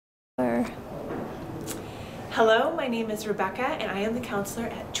Hello, my name is Rebecca and I am the counselor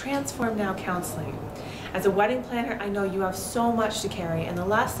at Transform Now Counseling. As a wedding planner, I know you have so much to carry and the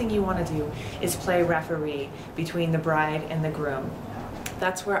last thing you want to do is play referee between the bride and the groom.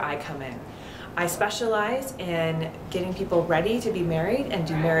 That's where I come in. I specialize in getting people ready to be married and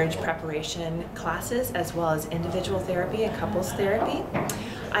do marriage preparation classes as well as individual therapy and couples therapy.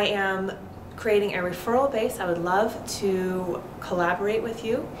 I am creating a referral base. I would love to collaborate with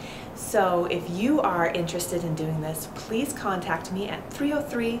you. So if you are interested in doing this, please contact me at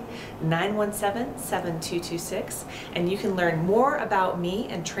 303-917-7226 and you can learn more about me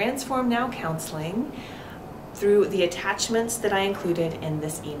and Transform Now Counseling through the attachments that I included in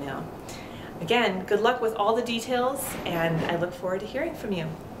this email. Again, good luck with all the details and I look forward to hearing from you.